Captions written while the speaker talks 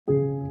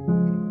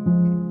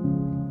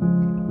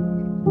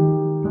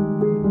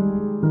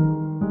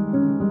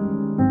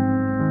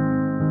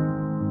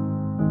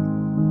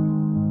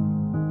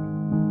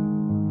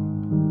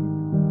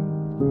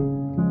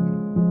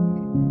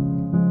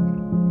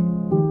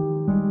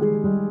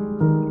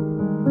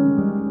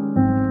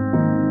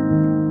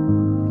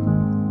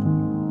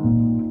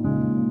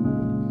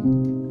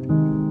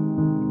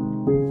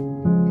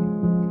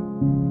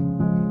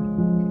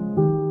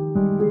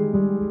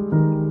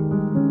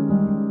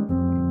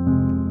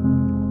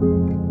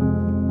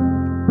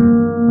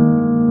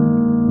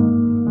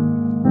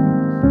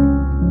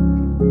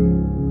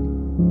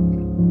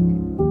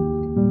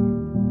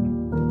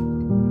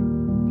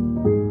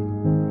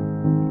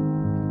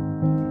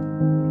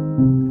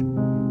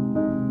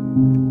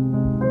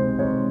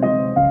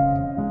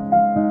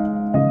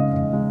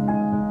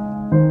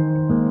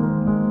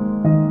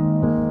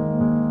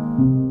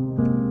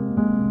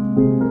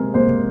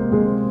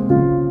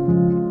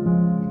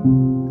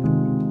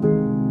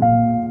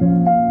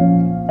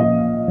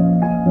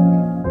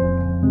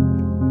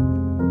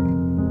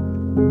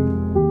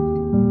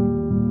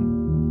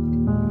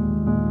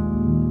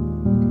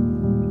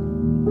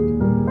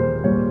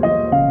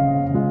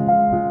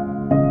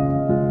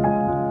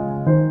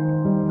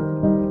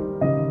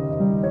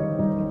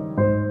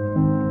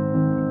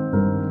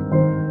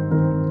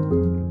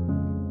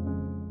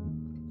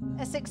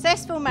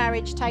successful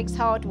marriage takes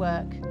hard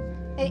work.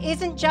 It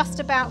isn't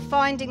just about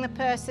finding the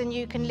person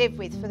you can live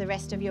with for the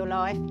rest of your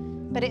life,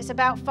 but it's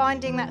about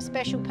finding that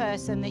special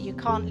person that you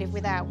can't live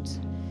without.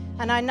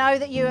 And I know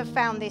that you have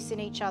found this in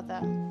each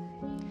other.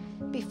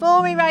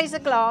 Before we raise a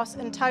glass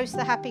and toast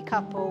the happy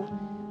couple,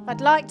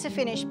 I'd like to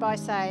finish by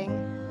saying,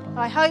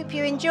 I hope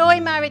you enjoy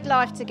married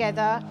life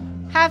together,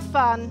 have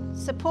fun,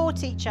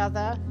 support each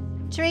other,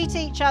 treat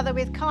each other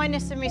with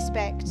kindness and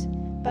respect,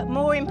 but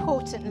more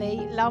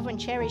importantly, love and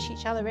cherish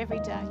each other every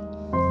day.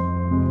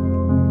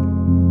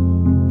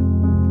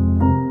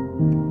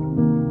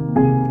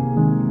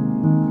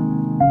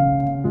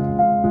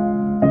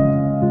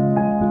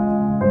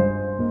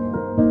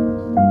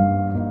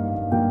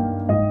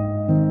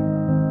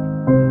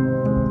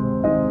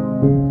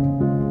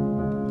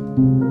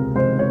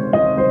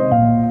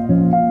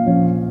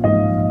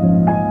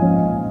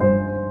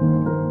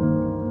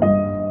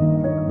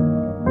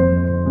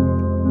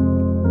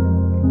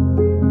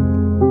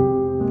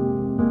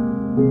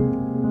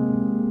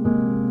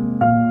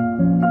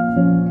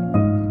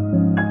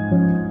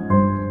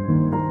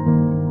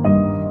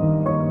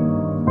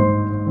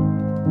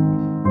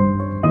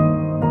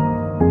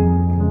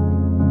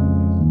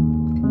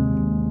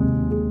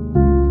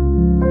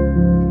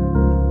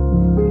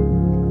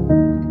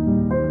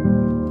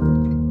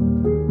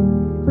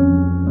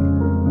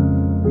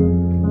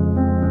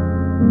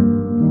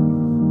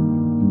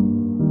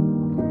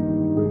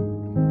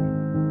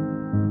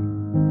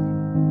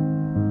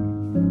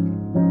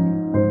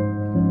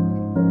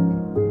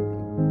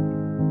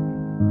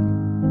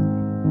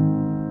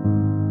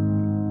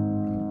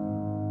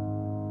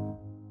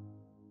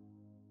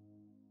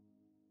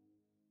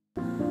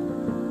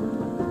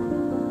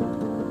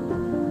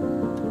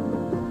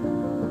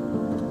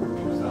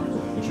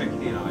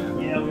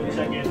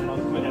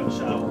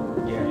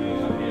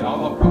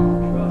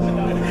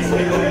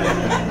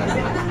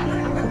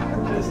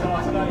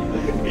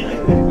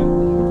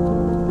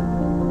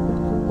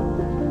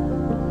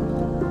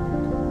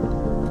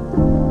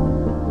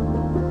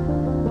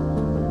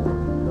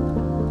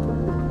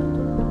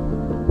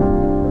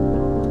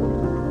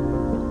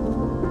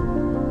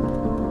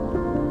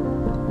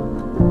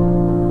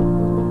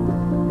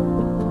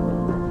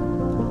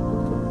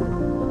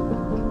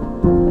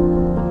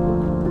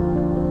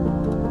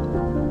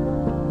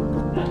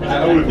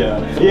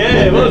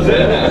 Yeah, it was,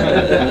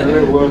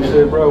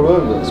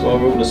 That's why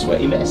we're all a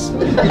sweaty mess.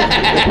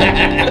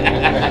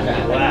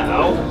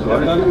 Wow.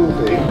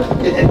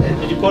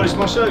 Did you polish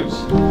my shoes?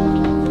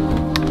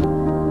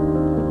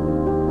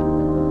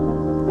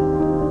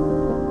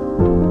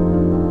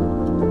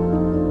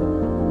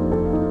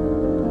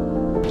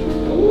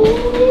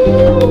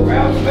 Ooh,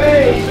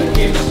 Ralphie,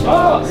 looking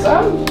smart,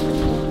 son.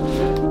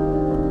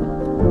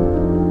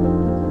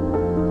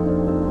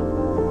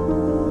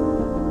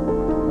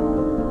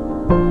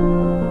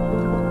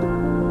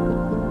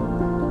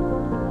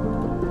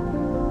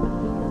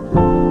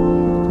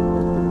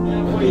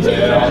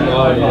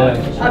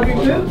 I've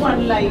removed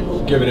one label.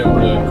 Giving it all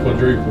a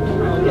quadruple.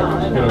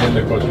 Gonna win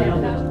the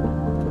quadruple.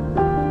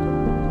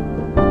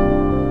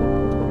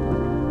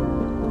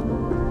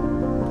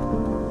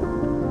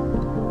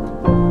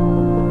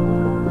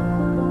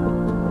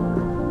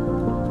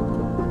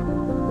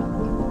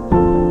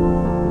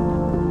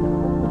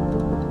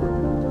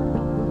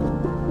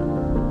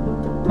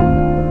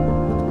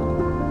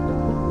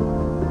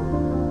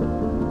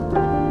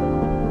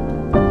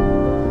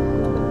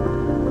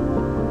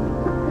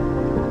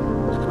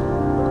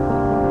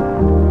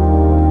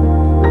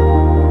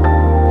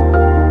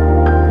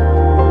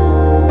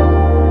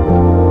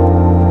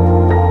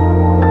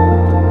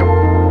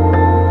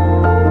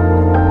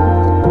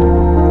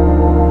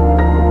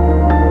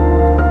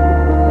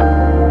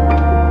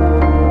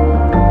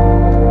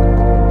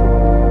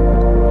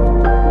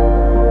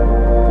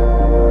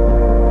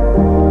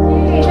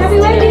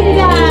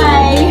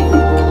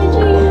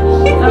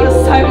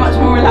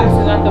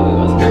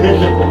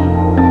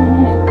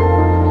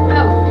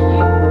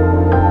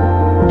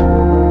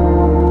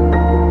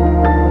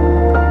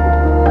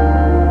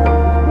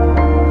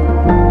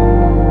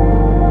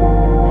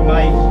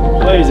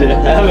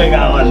 I haven't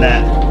got one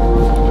that.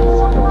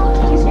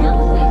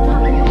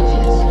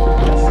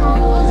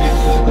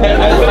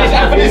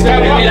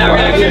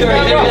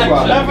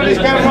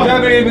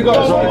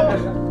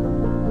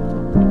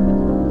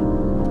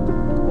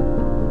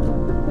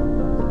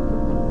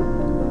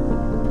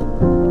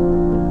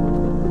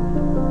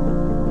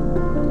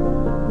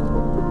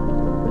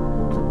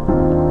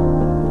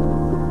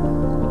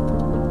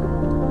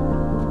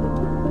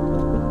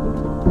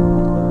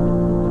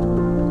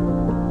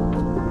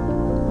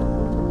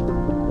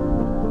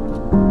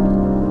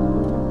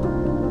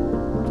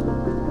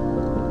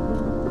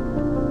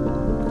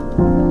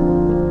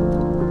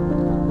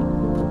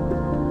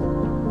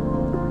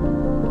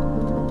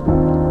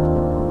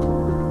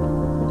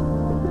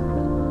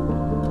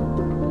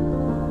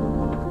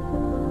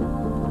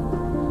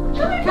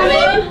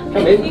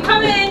 Come in. You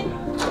come in.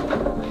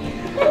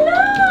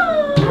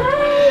 Hello.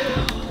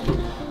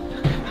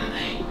 Look at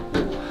Mummy.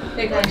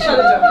 Big hand,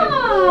 shoulder drop.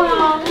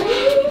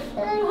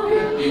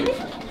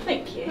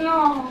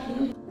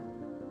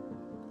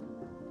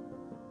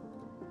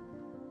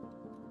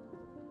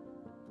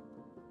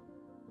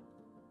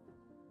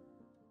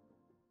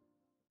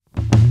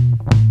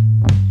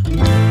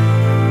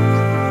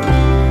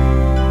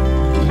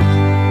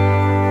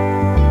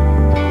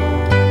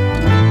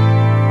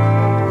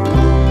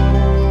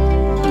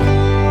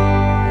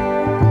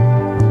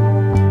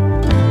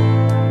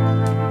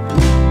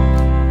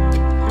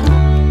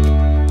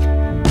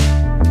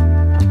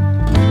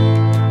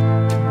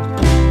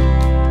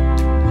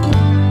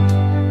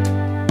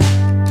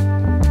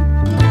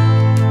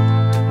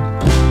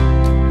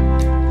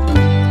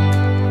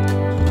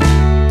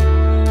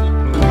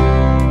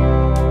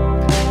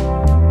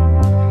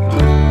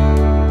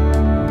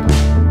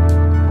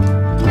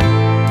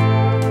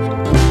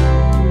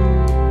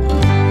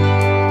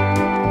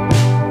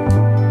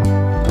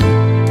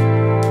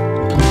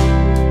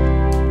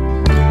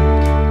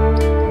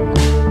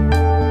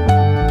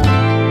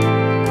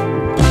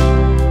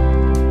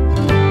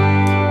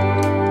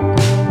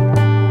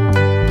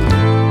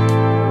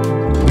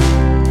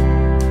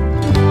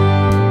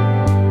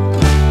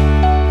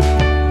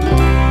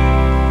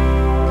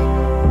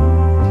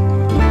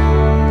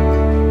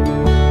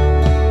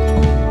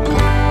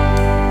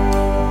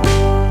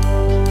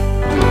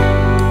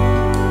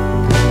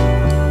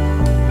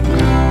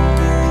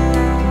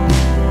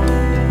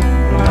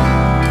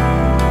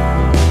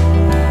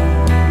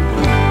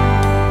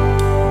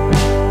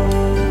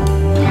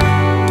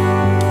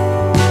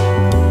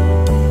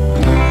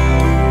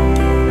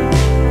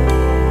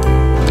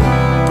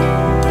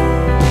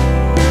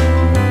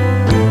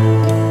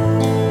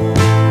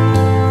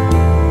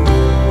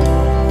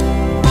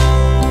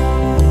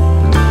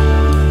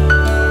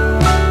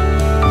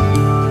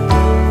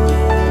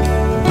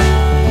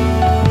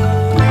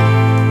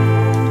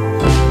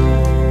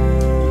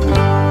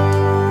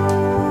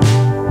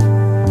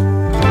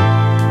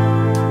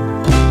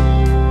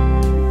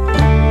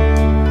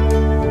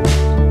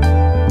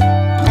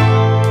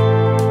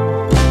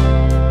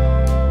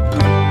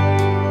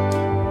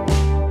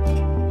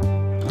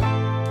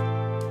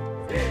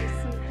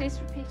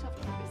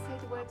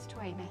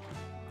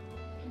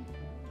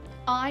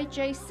 I,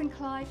 Jason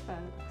Clive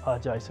Folkes, I,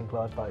 Jason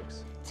Clive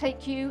Folkes,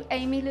 take you,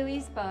 Amy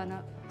Louise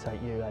Burnop,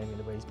 take you, Amy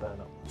Louise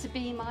Burnop, to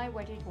be my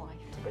wedded wife.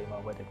 to be my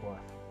wedded wife.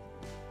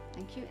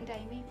 Thank you. And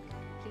Amy,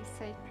 please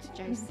say to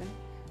Jason,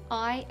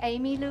 I,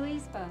 Amy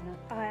Louise Burnop,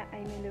 I,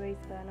 Amy Louise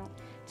Burnop,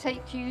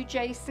 take you,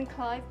 Jason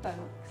Clive Folkes,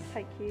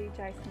 take you,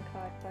 Jason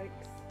Clive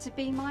Folkes, to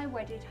be my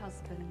wedded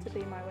husband. to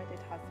be my wedded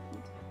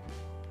husband.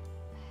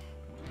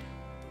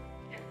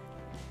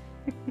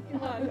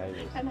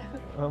 And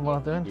What am I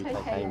doing?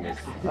 take Amy's.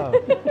 Oh,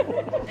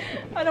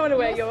 I don't want to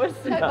wear yours.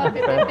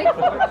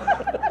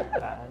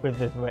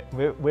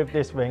 with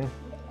this ring,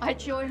 I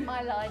join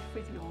my life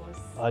with yours.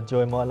 I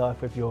join my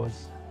life with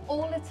yours.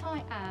 All that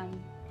I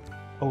am,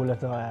 All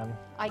that I am,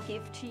 I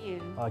give to you.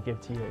 I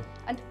give to you,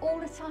 And all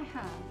that I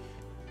have,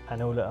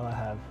 and all that I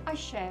have, I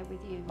share with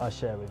you. I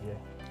share with you.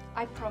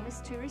 I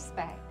promise to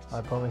respect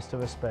I promise to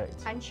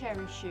respect and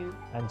cherish you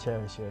and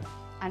cherish you,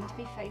 and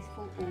be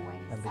faithful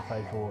always. and be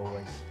faithful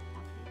always.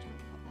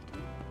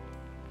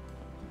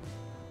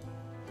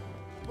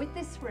 With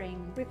this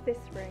ring, With this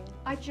ring,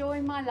 I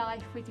join my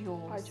life with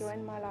yours. I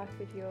join my life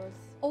with yours.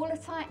 All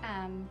that I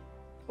am,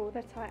 All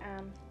that I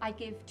am, I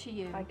give to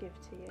you. I give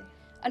to you.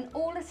 And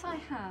all that I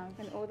have,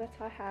 And all that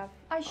I have,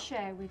 I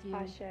share with you.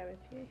 I share with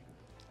you.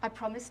 I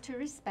promise to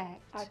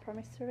respect I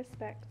promise to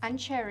respect and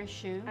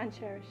cherish you and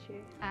cherish you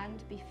and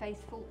be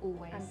faithful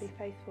always. and be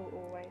faithful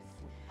always.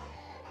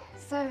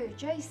 So,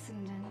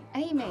 Jason and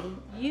Amy,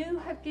 you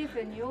have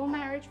given your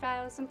marriage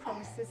vows and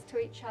promises to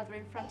each other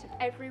in front of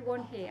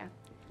everyone here.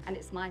 And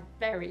it's my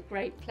very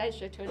great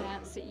pleasure to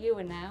announce that you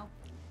are now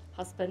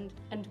husband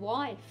and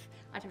wife.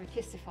 I'd have a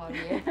kiss if I were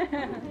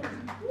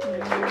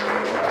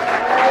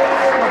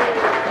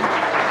you.